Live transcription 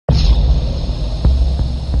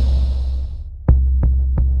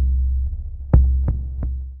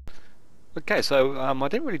Okay, so I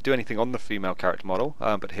didn't really do anything on the female character model,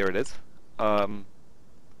 but here it is. Um,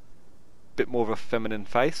 Bit more of a feminine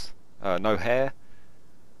face, no hair,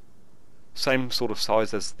 same sort of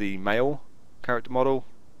size as the male character model,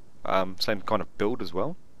 same kind of build as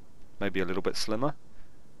well, maybe a little bit slimmer.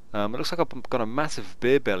 It looks like I've got a massive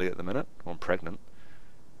beer belly at the minute. Well, I'm pregnant.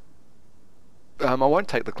 I won't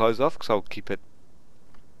take the clothes off because I'll keep it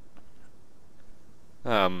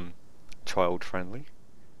um, child friendly.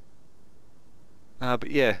 But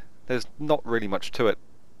yeah, there's not really much to it.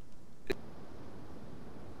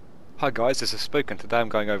 Hi guys, this is Spook and today I'm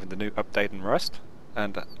going over the new update in Rust,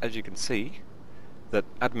 and as you can see that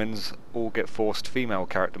admins all get forced female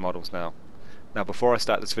character models now. Now before I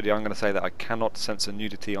start this video I'm going to say that I cannot censor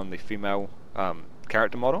nudity on the female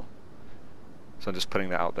character model, so I'm just putting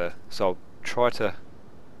that out there. So I'll try to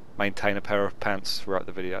maintain a pair of pants throughout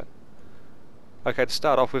the video. Okay, to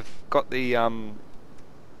start off we've got the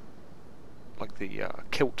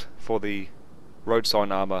kilt for the road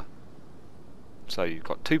sign armor. So you've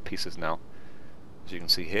got two pieces now, as you can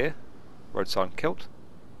see here, road sign kilt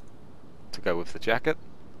to go with the jacket.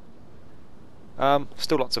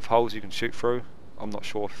 Still lots of holes you can shoot through. I'm not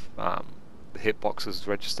sure if the hitboxes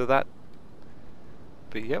register that,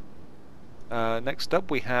 but yep. Next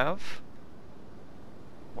up we have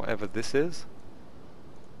whatever this is,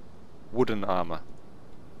 wooden armor.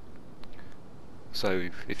 So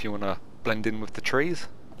if you want to blend in with the trees,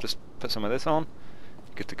 just put some of this on,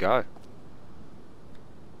 good to go.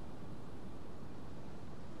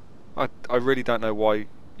 I really don't know why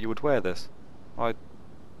you would wear this. I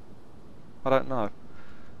don't know.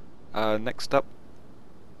 Next up,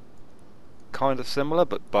 kind of similar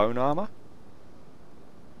but bone armor,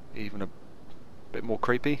 even a bit more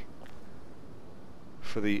creepy.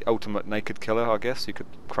 For the ultimate naked killer, I guess you could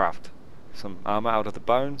craft some armor out of the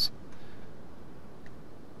bones.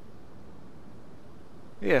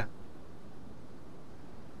 Yeah,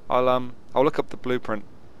 I'll look up the blueprint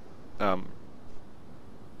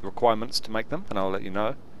requirements to make them, and I'll let you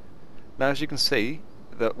know. Now, as you can see,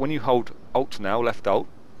 that when you hold Alt now, left Alt,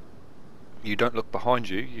 you don't look behind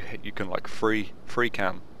you. You can like free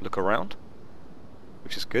cam look around,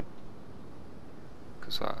 which is good.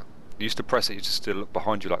 Because you used to press it, you just still look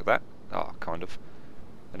behind you like that. Kind of,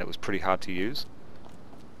 and it was pretty hard to use.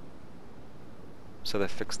 So they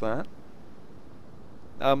fixed that.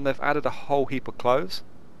 They've added a whole heap of clothes.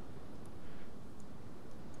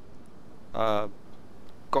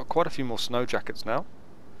 Got quite a few more snow jackets now,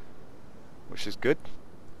 which is good.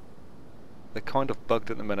 They're kind of bugged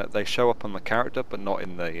at the minute. They show up on the character, but not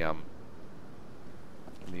in the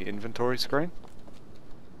inventory screen.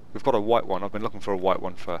 We've got a white one. I've been looking for a white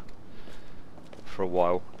one for a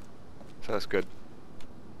while, so that's good.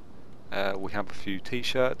 We have a few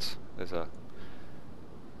T-shirts. There's a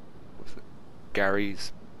with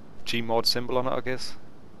Gary's Gmod symbol on it, I guess.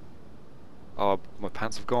 Oh, my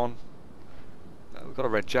pants have gone. We've got a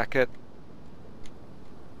red jacket.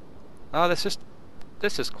 There's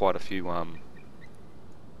just quite a few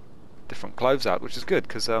different clothes out, which is good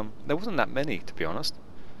because there wasn't that many, to be honest.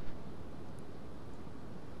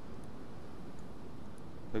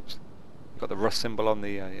 Oops, got the Rust symbol on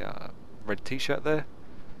the red T-shirt there.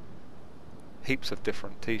 Heaps of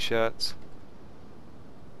different T-shirts.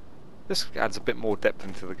 This adds a bit more depth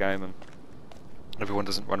into the game, and everyone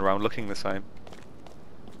doesn't run around looking the same.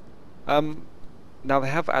 Now they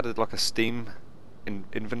have added like a Steam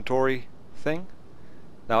inventory thing.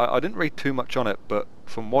 Now I didn't read too much on it, but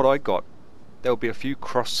from what I got, there'll be a few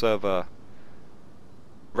cross-server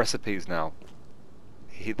recipes now.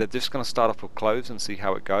 They're just going to start off with clothes and see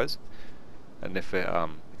how it goes, and if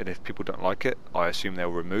people don't like it, I assume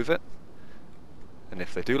they'll remove it, and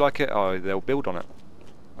if they do like it, they'll build on it.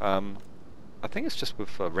 I think it's just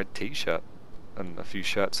with a red T-shirt and a few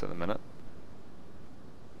shirts at the minute.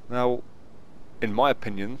 Now, in my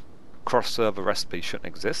opinion, cross-server recipes shouldn't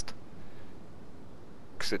exist,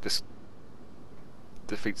 because it just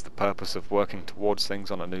defeats the purpose of working towards things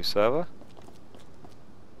on a new server.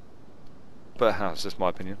 But it's just my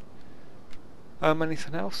opinion.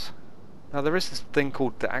 Anything else? Now there is this thing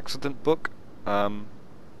called the Accident Book. A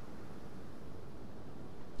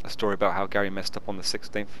story about how Gary messed up on the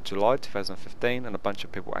 16th of July 2015 and a bunch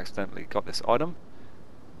of people accidentally got this item.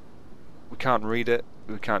 We can't read it,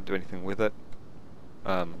 we can't do anything with it.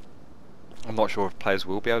 I'm not sure if players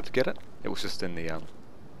will be able to get it. It was just in the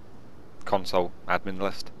console admin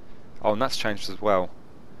list. Oh, and that's changed as well.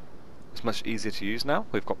 It's much easier to use now.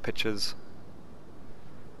 We've got pictures,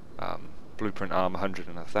 blueprint arm 100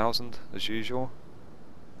 and 1000 as usual,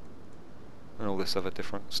 and all this other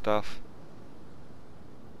different stuff.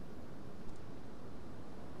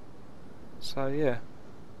 So yeah,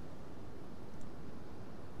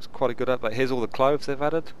 it's quite a good update. Here's all the clothes they've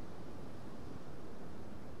added.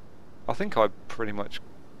 I think I pretty much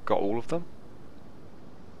got all of them.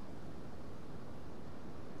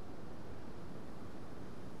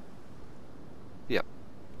 Yep.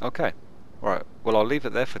 Okay. Alright, well I'll leave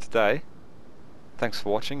it there for today. Thanks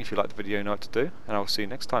for watching. If you liked the video, you know what to do, and I will see you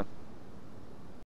next time.